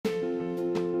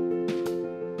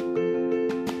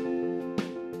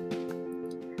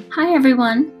Hi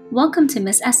everyone, welcome to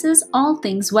Miss S's All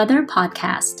Things Weather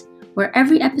podcast, where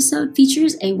every episode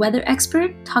features a weather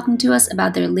expert talking to us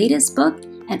about their latest book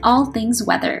and all things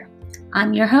weather.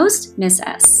 I'm your host, Miss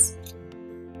S.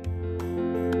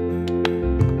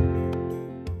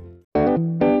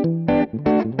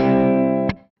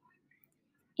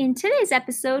 In today's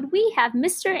episode, we have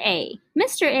Mr. A.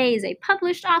 Mr. A is a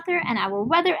published author and our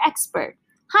weather expert.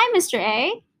 Hi, Mr.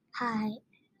 A. Hi.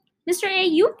 Mr. A,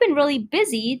 you've been really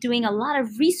busy doing a lot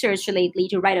of research lately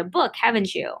to write a book,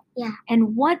 haven't you? Yeah.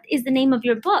 And what is the name of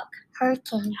your book?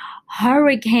 Hurricane.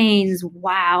 Hurricanes.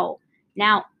 Wow.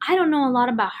 Now, I don't know a lot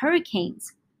about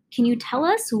hurricanes. Can you tell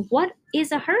us what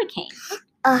is a hurricane?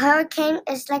 A hurricane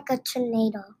is like a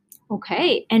tornado.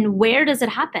 Okay. And where does it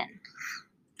happen?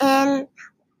 In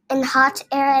hot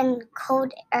air and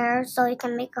cold air, so it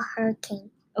can make a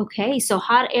hurricane. Okay. So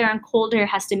hot air and cold air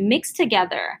has to mix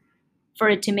together for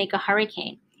it to make a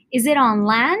hurricane. Is it on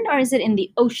land or is it in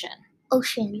the ocean?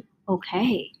 Ocean.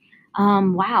 Okay.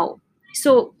 Wow.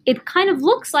 So it kind of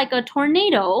looks like a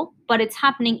tornado, but it's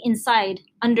happening inside,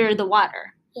 under the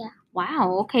water. Yeah.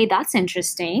 Wow. Okay, that's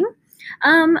interesting.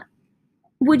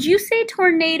 Would you say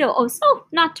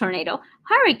not tornado.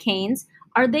 Hurricanes,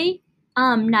 are they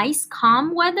nice,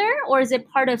 calm weather, or is it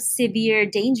part of severe,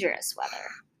 dangerous weather?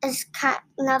 It's kind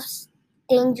of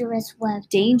dangerous weather.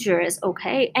 Dangerous.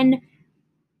 Okay. And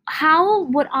how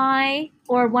would I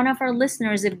or one of our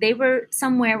listeners, if they were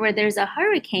somewhere where there's a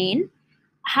hurricane,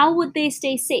 how would they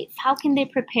stay safe? How can they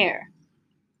prepare?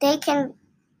 They can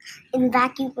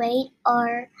evacuate,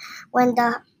 or when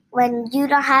you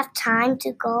don't have time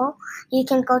to go, you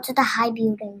can go to the high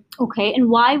building. Okay, and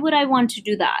why would I want to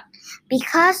do that?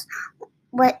 Because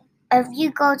if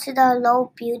you go to the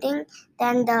low building,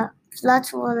 then the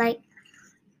floods will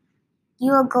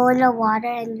you will go in the water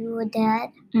and you will dead.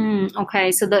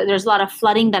 Okay, so there's a lot of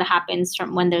flooding that happens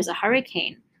from when there's a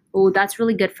hurricane. Oh, that's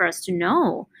really good for us to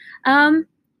know. And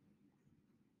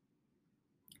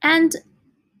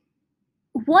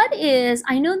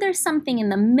I know there's something in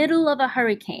the middle of a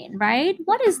hurricane, right?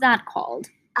 What is that called?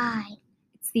 Eye.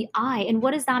 It's the eye. And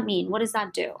what does that mean? What does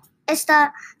that do? It's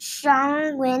the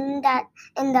strong wind that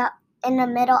in the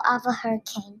middle of a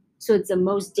hurricane. So it's the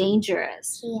most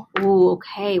dangerous. Yeah. Oh,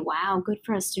 okay. Wow. Good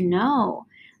for us to know.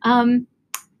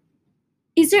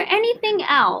 Is there anything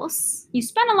else? You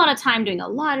spent a lot of time doing a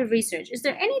lot of research. Is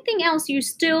there anything else you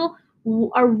still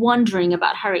are wondering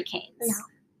about hurricanes?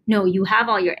 No, you have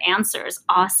all your answers.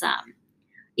 Awesome.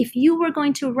 If you were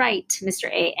going to write,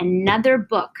 Mr. A, another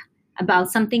book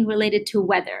about something related to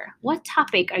weather, what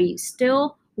topic are you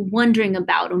still wondering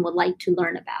about and would like to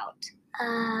learn about?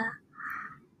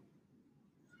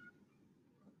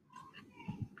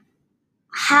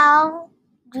 How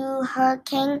do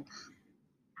hurricanes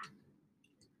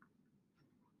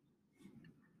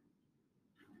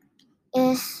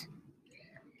is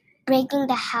breaking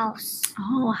the house?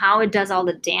 Oh, how it does all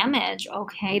the damage.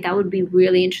 Okay, that would be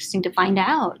really interesting to find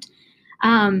out.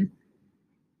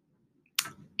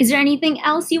 Is there anything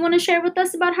else you want to share with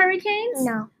us about hurricanes?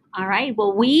 No. All right.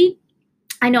 Well,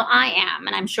 I know I am,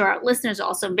 and I'm sure our listeners are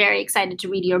also very excited to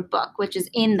read your book, which is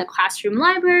in the classroom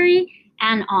library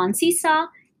and on Seesaw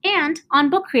and on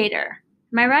Book Creator.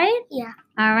 Am I right? Yeah.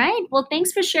 All right. Well,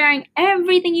 thanks for sharing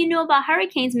everything you know about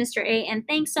hurricanes, Mr. A, and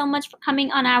thanks so much for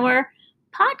coming on our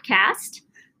podcast.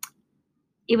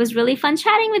 It was really fun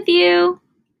chatting with you.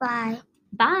 Bye.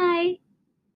 Bye.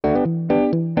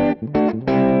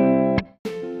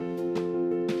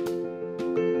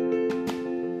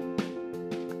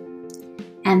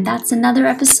 And that's another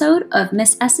episode of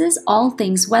Miss S's All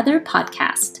Things Weather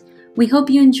podcast. We hope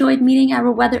you enjoyed meeting our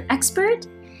weather expert.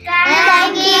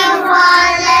 Thank you.